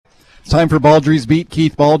Time for Baldrey's Beat.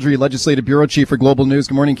 Keith Baldrey, Legislative Bureau Chief for Global News.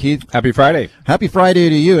 Good morning, Keith. Happy Friday. Happy Friday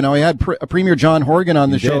to you. Now, we had Premier John Horgan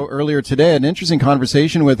on the show earlier today. An interesting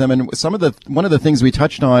conversation with him, and one of the things we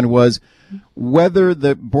touched on was whether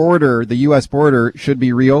the U.S. border, should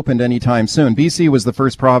be reopened anytime soon. BC was the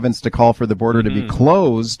first province to call for the border to be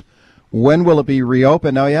closed. When will it be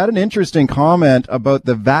reopened? Now, he had an interesting comment about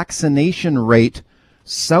the vaccination rate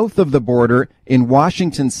south of the border in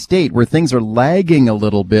Washington State, where things are lagging a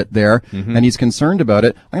little bit there, and he's concerned about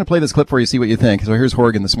it. I'm going to play this clip for you, see what you think. So here's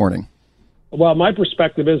Horgan this morning. Well, my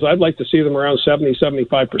perspective is I'd like to see them around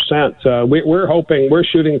 70-75%. We're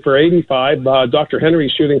shooting for 85. Dr.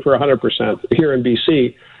 Henry's shooting for 100% here in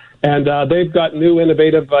BC. And they've got new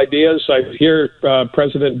innovative ideas. I hear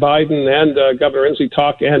President Biden and Governor Inslee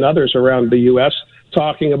talk, and others around the U.S.,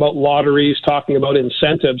 talking about lotteries, talking about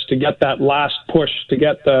incentives to get that last push to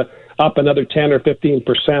get up another 10 or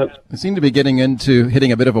 15%. They seem to be getting into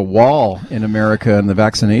hitting a bit of a wall in America in the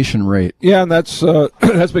vaccination rate. Yeah, and that's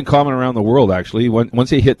been common around the world, actually.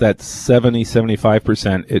 Once you hit that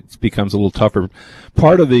 70-75%, it becomes a little tougher.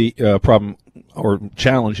 Part of the problem or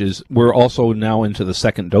challenge is we're also now into the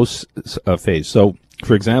second dose phase. So,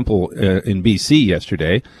 for example, in BC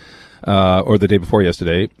yesterday, or the day before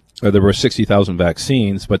yesterday, there were 60,000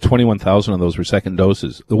 vaccines, but 21,000 of those were second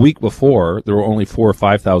doses. The week before, there were only 4,000 or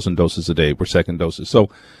 5,000 doses a day were second doses.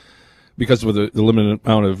 So, because of the limited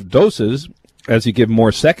amount of doses, as you give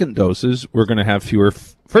more second doses, we're going to have fewer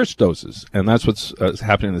first doses, and that's what's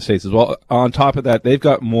happening in the States as well. On top of that, they've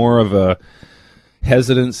got more of a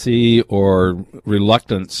hesitancy or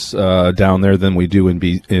reluctance down there than we do in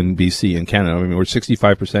BC in Canada. I mean, we're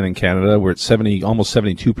 65% in Canada. We're at almost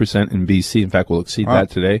 72% in BC. In fact, we'll exceed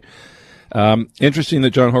that today. Interesting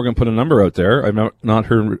that John Horgan put a number out there. I've not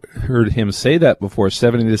heard him say that before.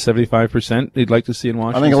 70-75% he'd like to see in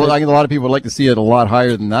Washington. I think a lot of people would like to see it a lot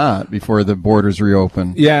higher than that before the borders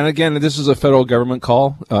reopen. Yeah, and again, this is a federal government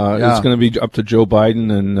call. It's going to be up to Joe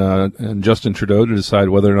Biden and Justin Trudeau to decide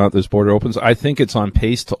whether or not this border opens. I think it's on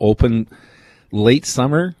pace to open late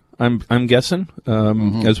summer. I'm guessing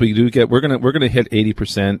as we do get, we're gonna hit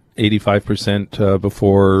 80%, 85%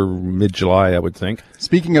 before mid-July, I would think.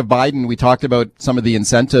 Speaking of Biden, we talked about some of the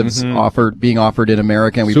incentives being offered in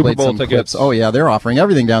America, and we Super played Bowl some tickets. clips. Oh yeah, they're offering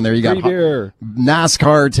everything down there. You got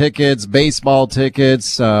NASCAR tickets, baseball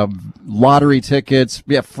tickets, lottery tickets.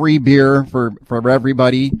 We have free beer for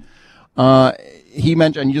everybody. He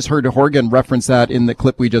mentioned, and you just heard Horgan reference that in the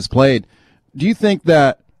clip we just played. Do you think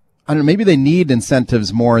that, I don't know, maybe they need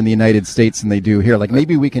incentives more in the United States than they do here? Like,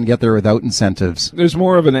 maybe we can get there without incentives. There's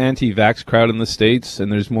more of an anti-vax crowd in the States,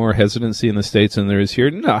 and there's more hesitancy in the States than there is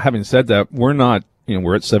here. No, having said that, we're not,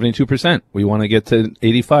 we're at 72%. We want to get to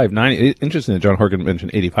 85, 90. Interesting that John Horgan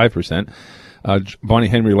mentioned 85%. Bonnie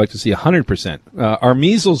Henry would like to see 100%. Our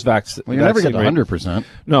measles vaccine. Well, you never get to 100%.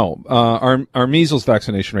 No, our measles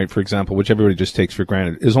vaccination rate, for example, which everybody just takes for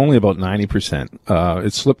granted, is only about 90%.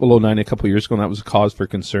 It slipped below 90 a couple of years ago, and that was a cause for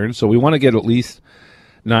concern. So we want to get at least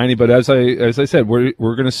 90. But as I said, we're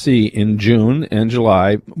going to see in June and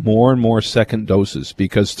July more and more second doses,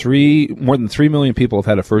 because more than 3 million people have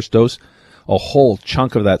had a first dose. A whole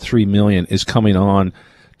chunk of that 3 million is coming on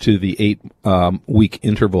to the 8-week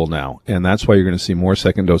interval now, and that's why you're going to see more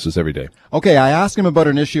second doses every day. Okay, I asked him about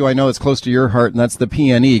an issue I know it's close to your heart, and that's the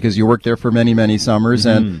PNE, because you worked there for many, many summers,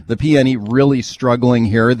 and the PNE really struggling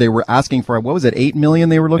here. They were asking for, what was it, 8 million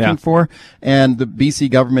they were looking for, and the BC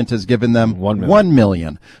government has given them 1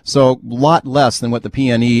 million. So a lot less than what the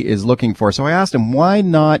PNE is looking for. So I asked him, why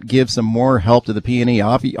not give some more help to the PNE?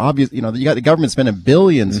 Obviously, you got the government spending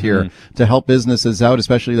billions here to help businesses out,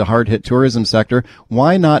 especially the hard-hit tourism sector.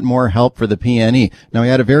 Why not more help for the PNE? Now, he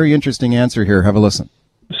had a very interesting answer here. Have a listen.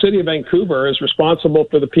 The City of Vancouver is responsible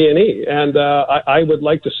for the PNE, and I would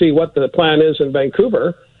like to see what the plan is in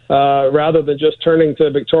Vancouver rather than just turning to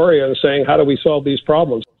Victoria and saying, how do we solve these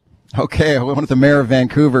problems? Okay, I wonder if the mayor of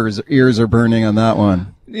Vancouver's ears are burning on that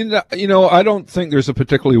one. I don't think there's a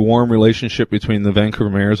particularly warm relationship between the Vancouver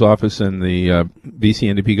mayor's office and the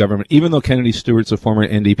BC NDP government, even though Kennedy Stewart's a former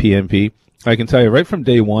NDP MP. I can tell you right from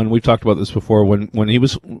day one, we've talked about this before, when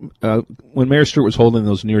Mayor Stewart was holding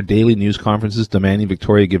those near daily news conferences demanding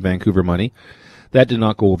Victoria give Vancouver money, that did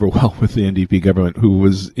not go over well with the NDP government, who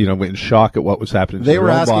was, in shock at what was happening. They were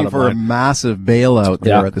asking for a massive bailout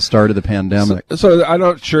there at the start of the pandemic. So I'm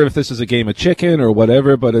not sure if this is a game of chicken or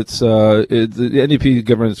whatever, but the NDP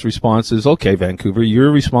government's response is, okay, Vancouver,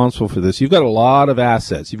 you're responsible for this. You've got a lot of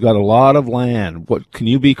assets. You've got a lot of land. What can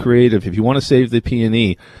you be creative? If you want to save the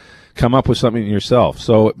PNE, come up with something yourself.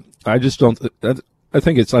 So I just don't. I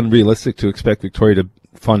think it's unrealistic to expect Victoria to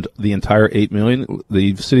fund the entire $8 million.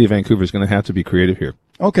 The city of Vancouver is going to have to be creative here.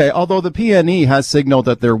 Okay, although the PNE has signaled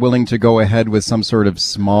that they're willing to go ahead with some sort of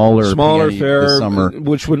smaller PNE fare, this summer.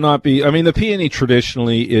 Which would not be. I mean, the PNE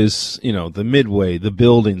traditionally is, the Midway, the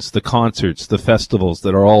buildings, the concerts, the festivals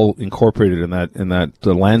that are all incorporated in that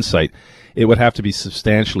land site. It would have to be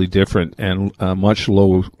substantially different and much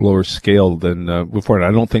lower scale than before. And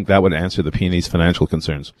I don't think that would answer the PNE's financial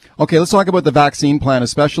concerns. Okay, let's talk about the vaccine plan,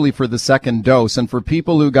 especially for the second dose. And for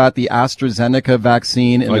people who got the AstraZeneca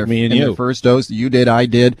vaccine in their first dose, you did, I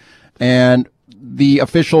did. And the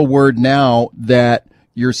official word now that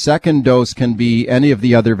your second dose can be any of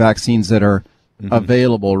the other vaccines that are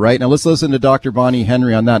available, right? Now let's listen to Dr. Bonnie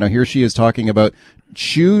Henry on that. Now here she is talking about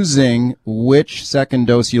choosing which second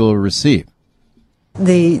dose you'll receive.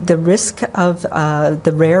 The risk of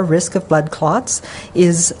the rare risk of blood clots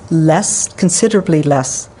is considerably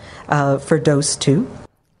less for dose 2.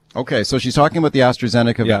 Okay, so she's talking about the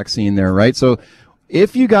AstraZeneca vaccine there, right? So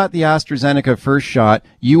if you got the AstraZeneca first shot,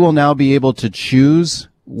 you will now be able to choose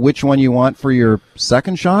which one you want for your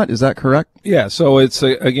second shot. Is that correct? Yeah, so it's,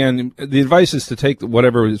 again, the advice is to take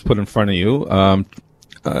whatever is put in front of you.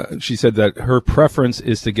 She said that her preference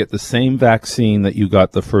is to get the same vaccine that you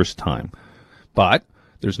got the first time. But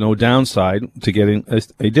there's no downside to getting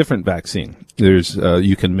a different vaccine. There's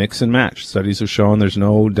you can mix and match. Studies have shown there's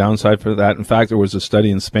no downside for that. In fact, there was a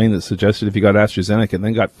study in Spain that suggested if you got AstraZeneca and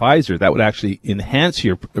then got Pfizer, that would actually enhance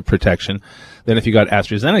your protection than if you got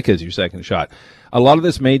AstraZeneca as your second shot. A lot of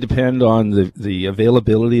this may depend on the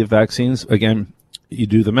availability of vaccines. Again, you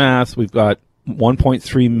do the math. We've got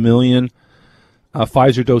 1.3 million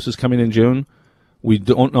Pfizer doses coming in June. We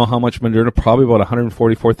don't know how much Moderna, probably about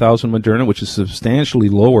 144,000 Moderna, which is substantially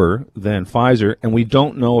lower than Pfizer. And we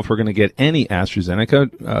don't know if we're going to get any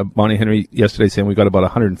AstraZeneca. Bonnie Henry yesterday saying we got about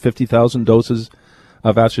 150,000 doses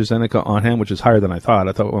of AstraZeneca on hand, which is higher than I thought.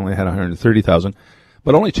 I thought we only had 130,000.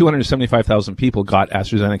 But only 275,000 people got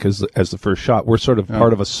AstraZeneca as the first shot. We're sort of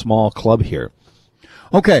part of a small club here.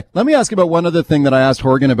 Okay, let me ask about one other thing that I asked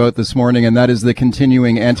Horgan about this morning, and that is the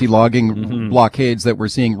continuing anti-logging blockades that we're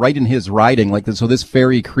seeing right in his riding. So this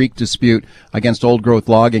Fairy Creek dispute against old-growth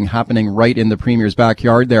logging happening right in the Premier's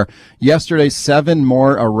backyard there. Yesterday, 7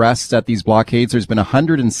 more arrests at these blockades. There's been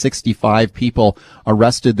 165 people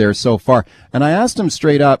arrested there so far. And I asked him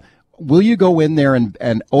straight up, will you go in there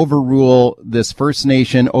and overrule this First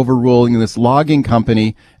Nation, overruling this logging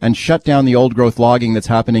company, and shut down the old growth logging that's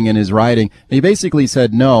happening in his riding? And he basically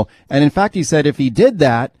said no. And in fact, he said if he did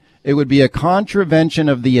that, it would be a contravention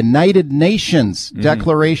of the United Nations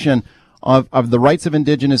Declaration of the rights of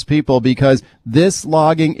Indigenous people, because this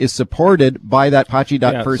logging is supported by that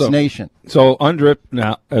Pachidat First Nation. So UNDRIP,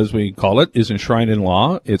 now, as we call it, is enshrined in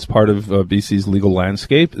law. It's part of BC's legal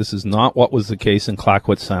landscape. This is not what was the case in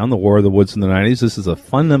Clayoquot Sound, the War of the Woods in the 90s. This is a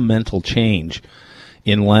fundamental change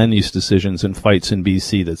in land use decisions and fights in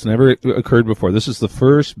BC that's never occurred before. This is the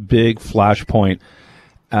first big flashpoint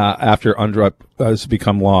after UNDRIP has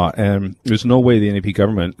become law, and there's no way the NDP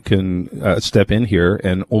government can step in here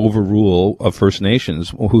and overrule First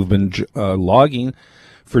Nations who've been logging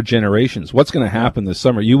for generations. What's going to happen this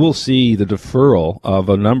summer? You will see the deferral of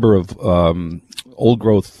a number of old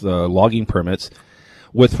growth logging permits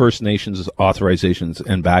with First Nations authorizations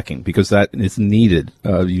and backing, because that is needed.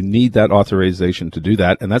 You need that authorization to do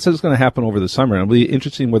that, and that's what's going to happen over the summer. And it'll be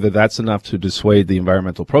interesting whether that's enough to dissuade the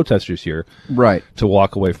environmental protesters here to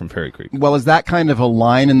walk away from Fairy Creek. Well, is that kind of a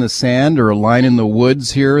line in the sand or a line in the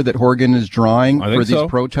woods here that Horgan is drawing for these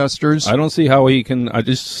protesters? I don't see how he can. I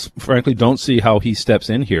just frankly don't see how he steps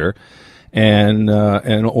in here and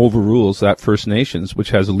overrules that First Nations,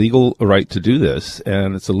 which has a legal right to do this,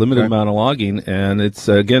 and it's a limited amount of logging, and it's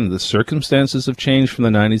again, the circumstances have changed from the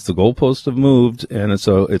 90s, the goalposts have moved, and it's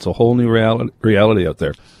a whole new reality out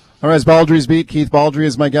there. All right, it's Baldrey's Beat. Keith Baldrey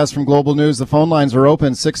is my guest from Global News. The phone lines are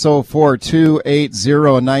open.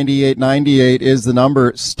 604-280-9898 is the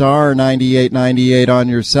number, star 9898 on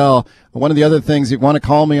your cell. One of the other things, you want to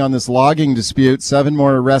call me on this logging dispute. 7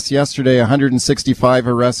 more arrests yesterday, 165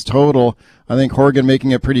 arrests total. I think Horgan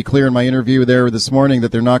making it pretty clear in my interview there this morning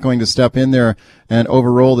that they're not going to step in there and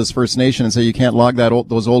overrule this First Nation and say you can't log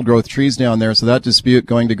those old growth trees down there. So that dispute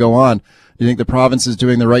going to go on. Do you think the province is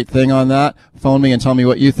doing the right thing on that? Phone me and tell me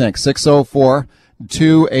what you think.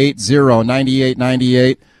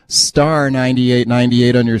 604-280-9898, star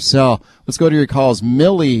 9898 on your cell. Let's go to your calls.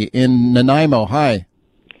 Millie in Nanaimo. Hi.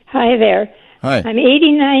 Hi there. Hi. I'm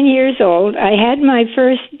 89 years old. I had my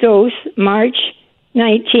first dose March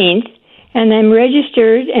 19th, and I'm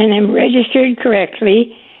registered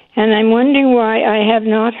correctly, and I'm wondering why I have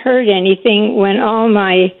not heard anything when all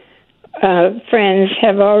my friends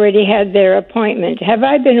have already had their appointment. Have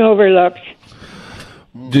I been overlooked?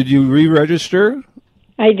 Did you re-register?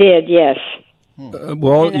 I did, yes.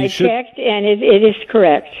 Well, and I checked, and it is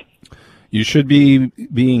correct. You should be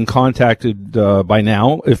being contacted by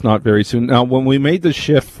now, if not very soon. Now, when we made the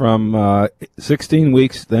shift from 16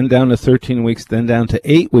 weeks, then down to 13 weeks, then down to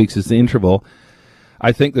 8 weeks as the interval,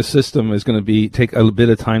 I think the system is going to take a bit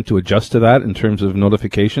of time to adjust to that in terms of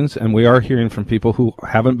notifications. And we are hearing from people who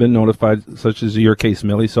haven't been notified, such as your case,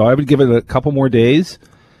 Millie. So I would give it a couple more days.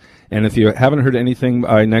 And if you haven't heard anything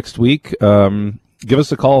by next week, give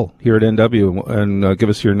us a call here at NW and give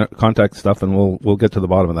us your contact stuff, and we'll get to the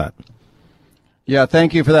bottom of that. Yeah,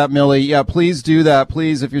 thank you for that, Millie. Yeah, please do that.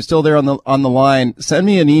 Please, if you're still there on the line, send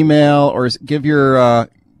me an email or give your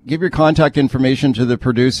contact information to the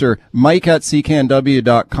producer, Mike at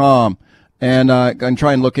cknw.com, and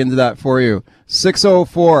try and look into that for you.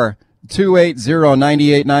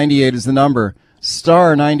 604-280-9898 is the number.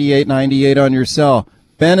 Star 9898 on your cell.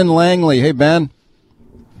 Ben and Langley. Hey, Ben.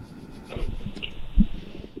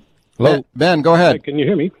 Hello. Ben, go ahead. Hi, can you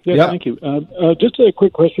hear me? Yes, yep. Thank you. Just a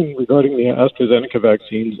quick question regarding the AstraZeneca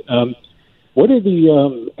vaccines. What are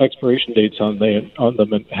the expiration dates on them,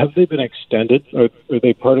 and have they been extended? Are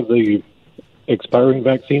they part of the expiring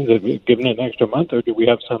vaccines? Have you given it an extra month, or do we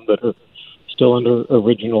have some that are still under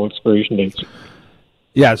original expiration dates?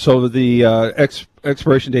 Yeah, so the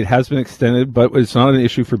expiration date has been extended, but it's not an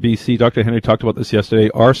issue for BC. Dr. Henry talked about this yesterday.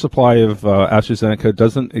 Our supply of AstraZeneca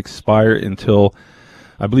doesn't expire until,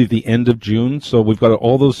 I believe, the end of June. So we've got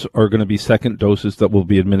all those are going to be second doses that will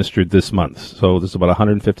be administered this month. So there's about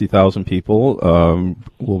 150,000 people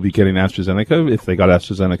will be getting AstraZeneca if they got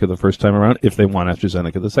AstraZeneca the first time around, if they want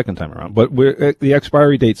AstraZeneca the second time around. But the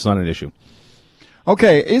expiry date's not an issue.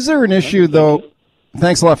 Okay, is there an issue, though?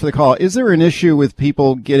 Thanks a lot for the call. Is there an issue with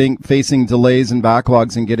people facing delays and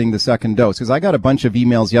backlogs in getting the second dose? Because I got a bunch of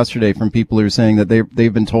emails yesterday from people who are saying that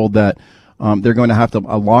they've been told that they're going to have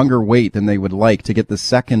a longer wait than they would like to get the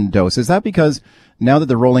second dose. Is that because now that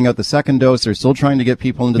they're rolling out the second dose, they're still trying to get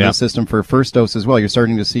people into the system for a first dose as well? You're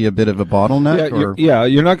starting to see a bit of a bottleneck?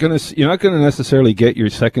 You're not going to necessarily get your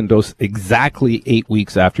second dose exactly 8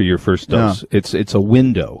 weeks after your first dose. Yeah. It's a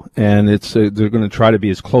window, and they're going to try to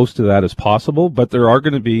be as close to that as possible. But there are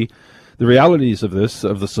going to be the realities of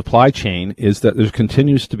the supply chain is that there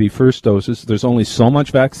continues to be first doses. There's only so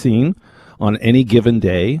much vaccine on any given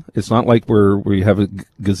day. It's not like we have a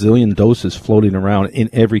gazillion doses floating around in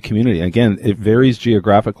every community. Again, it varies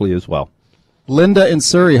geographically as well. Linda in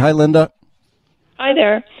Surrey. Hi, Linda. Hi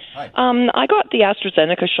there. Hi. I got the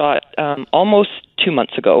AstraZeneca shot almost 2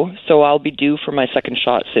 months ago, so I'll be due for my second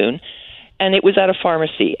shot soon. And it was at a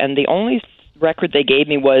pharmacy, and the only record they gave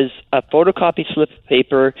me was a photocopy slip of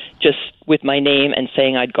paper just with my name and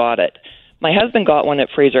saying I'd got it. My husband got one at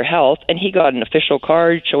Fraser Health, and he got an official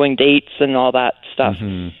card showing dates and all that stuff.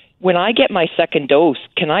 Mm-hmm. When I get my second dose,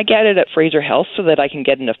 can I get it at Fraser Health so that I can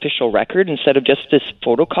get an official record instead of just this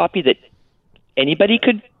photocopy that anybody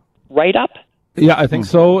could write up? Yeah, I think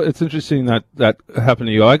so. It's interesting that happened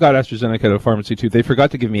to you. I got AstraZeneca at a pharmacy, too. They forgot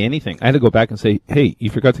to give me anything. I had to go back and say, hey, you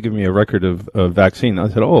forgot to give me a record of vaccine. I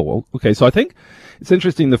said, oh, well, okay. So I think it's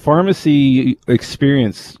interesting. The pharmacy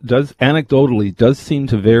experience anecdotally seem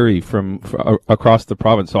to vary from across the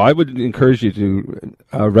province. So I would encourage you to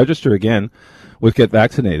register again with Get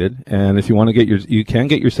Vaccinated, and if you want to you can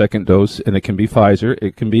get your second dose, and it can be Pfizer,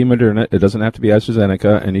 it can be Moderna, it doesn't have to be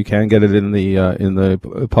AstraZeneca, and you can get it in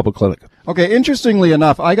the public clinic. Okay, interestingly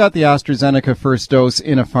enough, I got the AstraZeneca first dose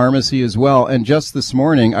in a pharmacy as well, and just this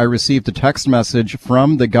morning I received a text message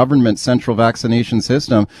from the government central vaccination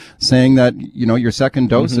system saying that, your second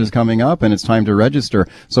dose is coming up and it's time to register.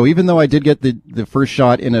 So even though I did get the first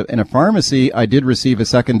shot in a pharmacy, I did receive a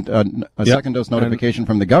second dose notification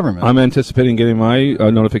from the government. I'm anticipating getting my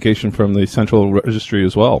notification from the central registry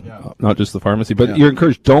as well, not just the pharmacy. But you're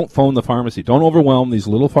encouraged, don't phone the pharmacy. Don't overwhelm these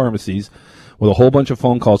little pharmacies with a whole bunch of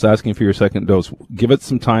phone calls asking for your second dose. Give it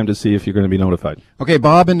some time to see if you're going to be notified. Okay,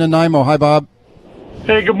 Bob in Nanaimo. Hi, Bob.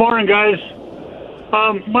 Hey, good morning, guys.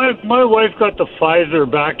 My wife got the Pfizer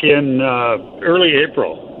back in early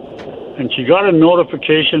April, and she got a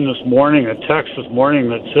notification this morning, a text this morning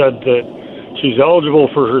that said that she's eligible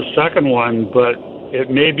for her second one, but it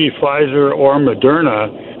may be Pfizer or Moderna,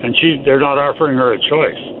 and they're not offering her a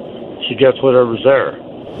choice. She gets whatever's there.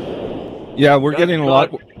 Yeah, we're getting a lot.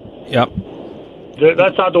 Yeah.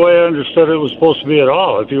 That's not the way I understood it was supposed to be at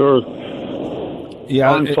all. If you were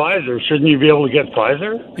on Pfizer, shouldn't you be able to get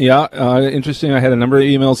Pfizer? Yeah, interesting. I had a number of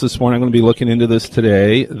emails this morning. I'm going to be looking into this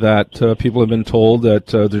today that people have been told that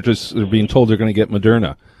they're being told they're going to get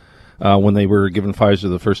Moderna when they were given Pfizer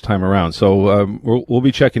the first time around. So we'll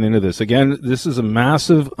be checking into this. Again, this is a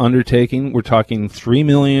massive undertaking. We're talking 3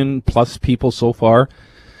 million plus people so far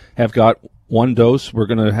have got one dose. We're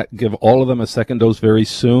going to give all of them a second dose very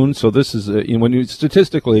soon. So this is,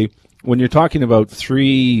 statistically, when you're talking about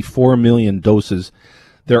 3-4 million doses,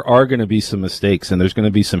 there are going to be some mistakes and there's going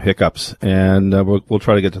to be some hiccups. And we'll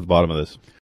try to get to the bottom of this.